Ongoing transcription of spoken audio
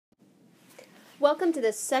Welcome to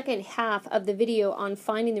the second half of the video on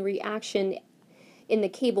finding the reaction in the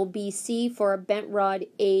cable BC for a bent rod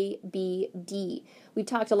ABD. We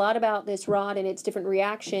talked a lot about this rod and its different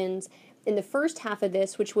reactions in the first half of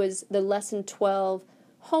this, which was the lesson 12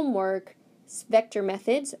 homework vector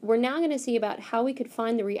methods. We're now going to see about how we could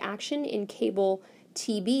find the reaction in cable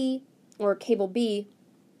TB or cable B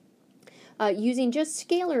using just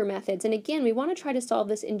scalar methods. And again, we want to try to solve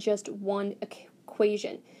this in just one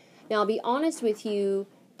equation. Now, I'll be honest with you,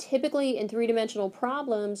 typically in three-dimensional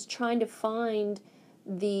problems, trying to find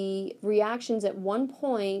the reactions at one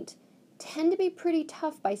point tend to be pretty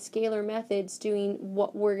tough by scalar methods doing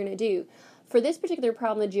what we're going to do. For this particular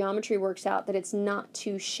problem, the geometry works out that it's not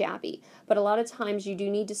too shabby, but a lot of times you do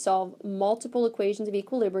need to solve multiple equations of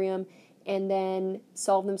equilibrium and then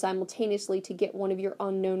solve them simultaneously to get one of your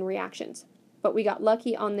unknown reactions. But we got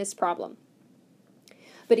lucky on this problem.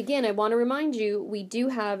 But again, I want to remind you, we do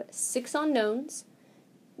have 6 unknowns,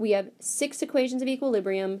 we have 6 equations of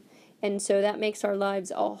equilibrium, and so that makes our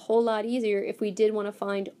lives a whole lot easier if we did want to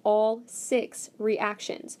find all 6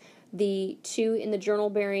 reactions. The 2 in the journal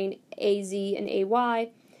bearing AZ and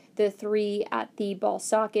AY, the 3 at the ball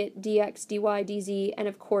socket DX, DY, DZ, and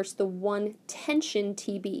of course the 1 tension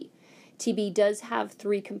TB. TB does have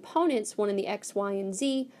 3 components, one in the X, Y, and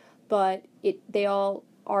Z, but they all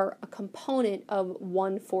are a component of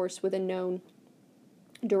one force with a known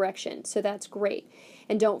direction. So that's great.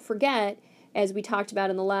 And don't forget, as we talked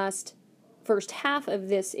about in the first half of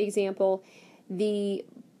this example, the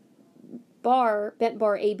bent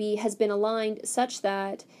bar AB has been aligned such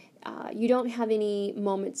that you don't have any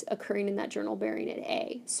moments occurring in that journal bearing at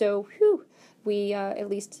A. So we at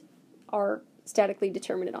least are statically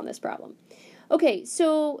determinate on this problem. Okay,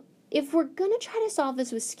 so if we're going to try to solve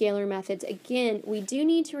this with scalar methods, again, we do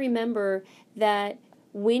need to remember that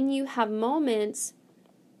when you have moments,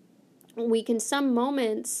 we can sum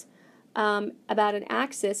moments about an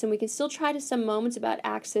axis, and we can still try to sum moments about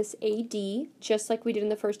axis AD, just like we did in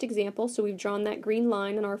the first example. So we've drawn that green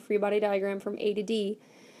line on our free body diagram from A to D.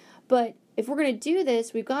 But if we're going to do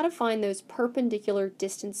this, we've got to find those perpendicular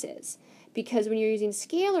distances, because when you're using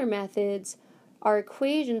scalar methods, our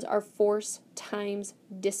equations are force times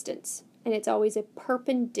distance, and it's always a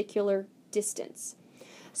perpendicular distance.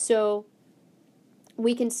 So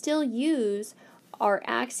we can still use our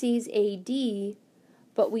axes AD,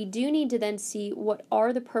 but we do need to then see what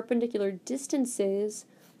are the perpendicular distances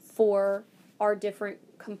for our different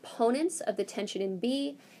components of the tension in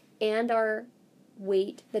B and our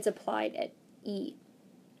weight that's applied at E.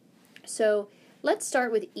 So let's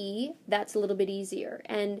start with E. That's a little bit easier.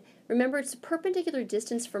 And remember, it's a perpendicular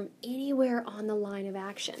distance from anywhere on the line of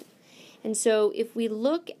action. And so if we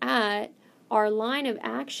look at our line of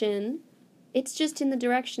action, it's just in the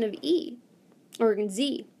direction of E, or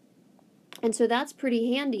Z. And so that's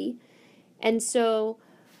pretty handy. And so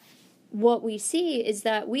what we see is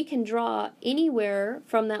that we can draw anywhere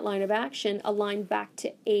from that line of action a line back to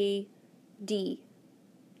AD,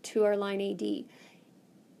 to our line AD.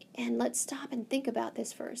 And let's stop and think about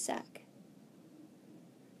this for a sec.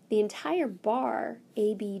 The entire bar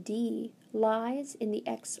ABD lies in the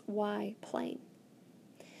XY plane.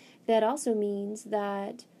 That also means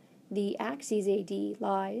that the axis AD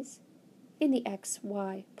lies in the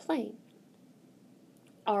XY plane.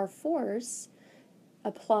 Our force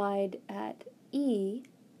applied at E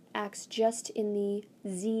acts just in the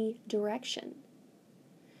Z direction.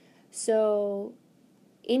 So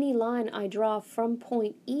any line I draw from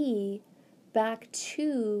point E back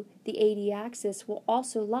to the AD axis will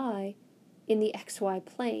also lie in the XY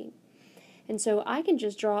plane. And so I can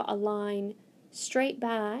just draw a line straight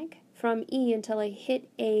back from E until I hit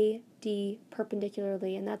AD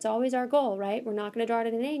perpendicularly, and that's always our goal, right? We're not going to draw it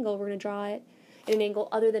at an angle, we're going to draw it at an angle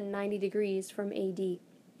other than 90 degrees from AD.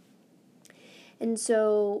 And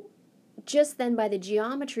so just then by the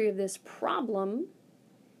geometry of this problem,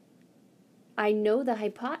 I know the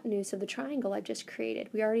hypotenuse of the triangle I've just created.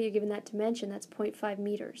 We already are given that dimension, that's 0.5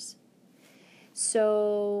 meters.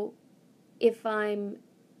 So if the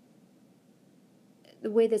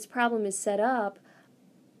way this problem is set up,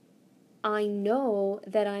 I know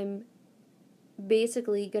that I'm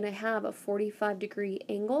basically going to have a 45-degree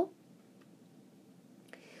angle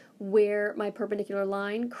where my perpendicular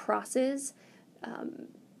line crosses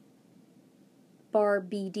bar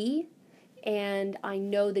BD, and I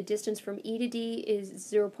know the distance from E to D is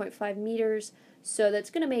 0.5 meters, so that's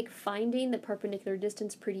going to make finding the perpendicular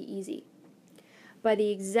distance pretty easy. By the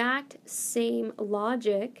exact same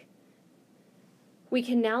logic, we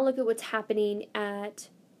can now look at what's happening at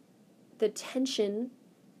the tension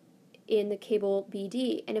in the cable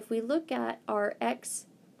BD. And if we look at our X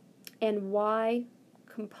and y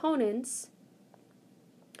components,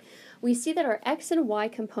 we see that our x and y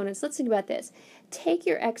components, let's think about this. Take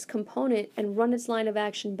your x component and run its line of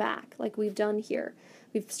action back, like we've done here.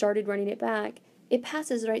 We've started running it back. It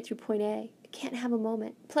passes right through point A. It can't have a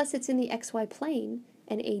moment. Plus, it's in the xy plane,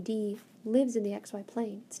 and AD lives in the xy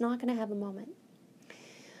plane. It's not going to have a moment.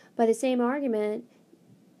 By the same argument,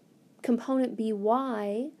 component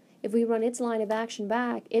BY, if we run its line of action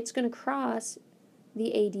back, it's going to cross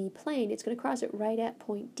the AD plane. It's going to cross it right at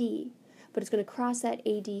point D. But it's going to cross that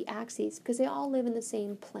AD axis because they all live in the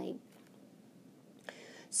same plane.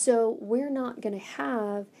 So we're not going to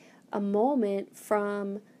have a moment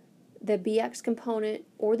from the BX component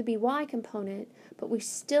or the BY component, but we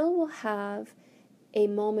still will have a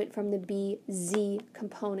moment from the BZ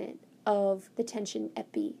component of the tension at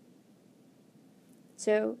B.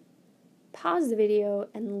 So pause the video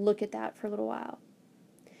and look at that for a little while.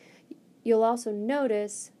 You'll also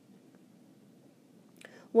notice,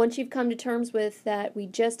 once you've come to terms with that we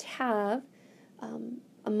just have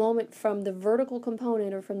a moment from the vertical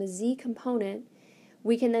component or from the Z component,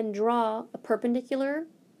 we can then draw a perpendicular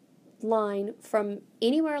line from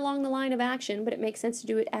anywhere along the line of action, but it makes sense to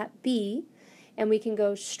do it at B, and we can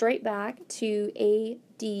go straight back to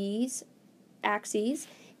AD's axes,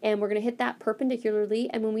 and we're going to hit that perpendicularly,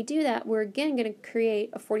 and when we do that, we're again going to create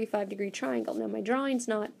a 45-degree triangle. Now, my drawing's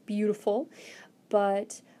not beautiful,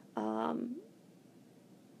 but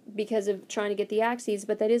because of trying to get the axes,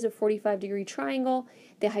 but that is a 45-degree triangle.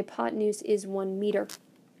 The hypotenuse is 1 meter.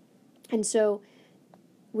 And so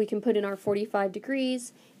we can put in our 45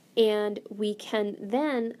 degrees, and we can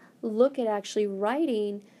then look at actually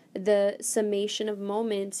writing the summation of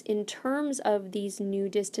moments in terms of these new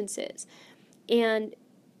distances. And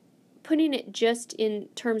putting it just in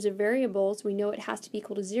terms of variables, we know it has to be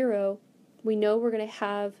equal to 0. We know we're going to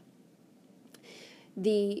have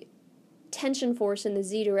the tension force in the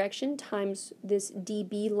z direction times this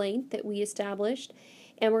dB length that we established,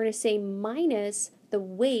 and we're going to say minus the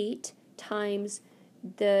weight times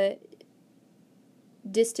the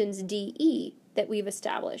distance dE that we've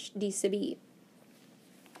established, d sub E.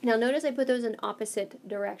 Now notice I put those in opposite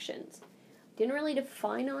directions. Didn't really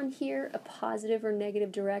define on here a positive or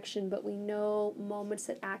negative direction, but we know moments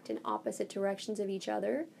that act in opposite directions of each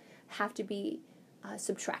other have to be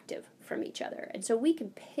subtractive from each other. And so we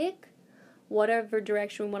can pick whatever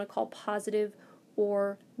direction we want to call positive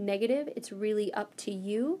or negative. It's really up to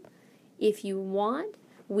you. If you want,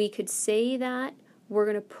 we could say that we're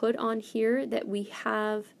going to put on here that we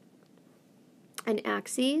have an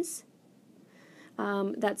axis.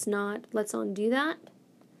 That's not, let's undo that,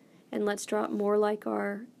 and let's draw it more like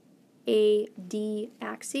our AD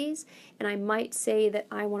axes. And I might say that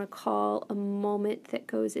I want to call a moment that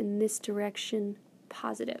goes in this direction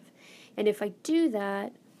positive. And if I do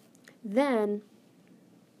that, then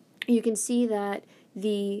you can see that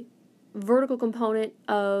the vertical component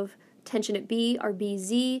of tension at B, our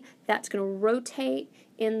BZ, that's going to rotate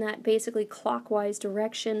in that basically clockwise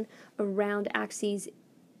direction around axes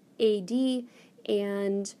AD,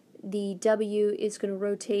 and the W is going to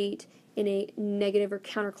rotate in a negative or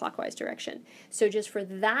counterclockwise direction. So just for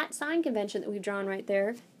that sign convention that we've drawn right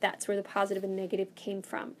there, that's where the positive and negative came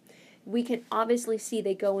from. We can obviously see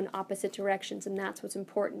they go in opposite directions, and that's what's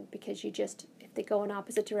important, because if they go in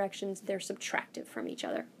opposite directions, they're subtractive from each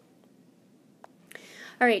other.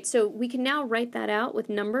 All right, so we can now write that out with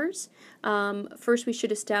numbers. First, we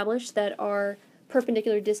should establish that our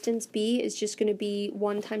perpendicular distance B is just going to be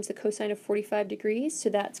 1 times the cosine of 45 degrees, so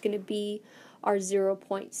that's going to be our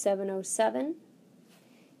 0.707.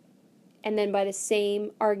 And then by the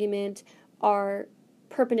same argument, our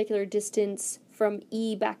perpendicular distance from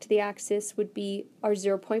E back to the axis would be our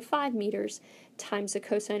 0.5 meters times the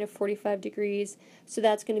cosine of 45 degrees, so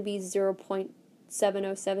that's going to be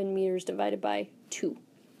 0.707 meters divided by 2.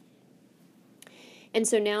 And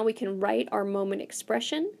so now we can write our moment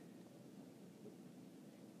expression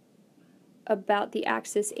about the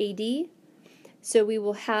axis AD. So we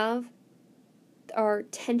will have our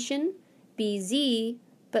tension BZ,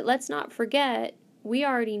 but let's not forget, we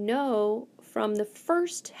already know from the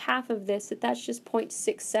first half of this that that's just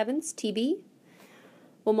 0.67 TB.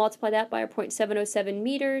 We'll multiply that by our 0.707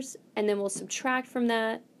 meters, and then we'll subtract from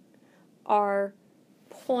that our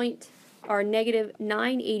negative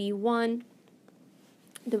 981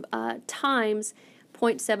 times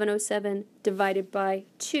 0.707 divided by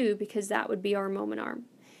 2, because that would be our moment arm.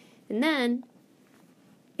 And then,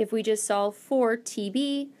 if we just solve for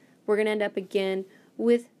TB, we're going to end up again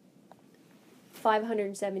with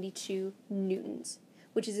 572 newtons,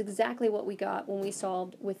 which is exactly what we got when we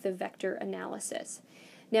solved with the vector analysis.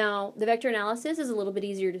 Now, the vector analysis is a little bit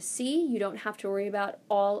easier to see. You don't have to worry about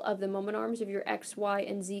all of the moment arms of your x, y,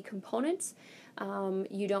 and z components.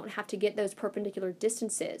 You don't have to get those perpendicular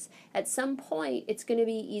distances. At some point, it's going to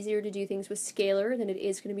be easier to do things with scalar than it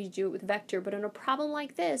is going to be to do it with vector, but in a problem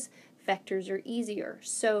like this, vectors are easier.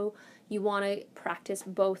 So you want to practice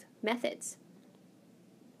both methods.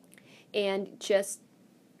 And just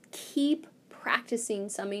keep practicing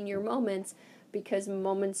summing your moments, because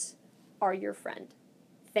moments are your friend.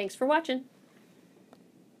 Thanks for watching.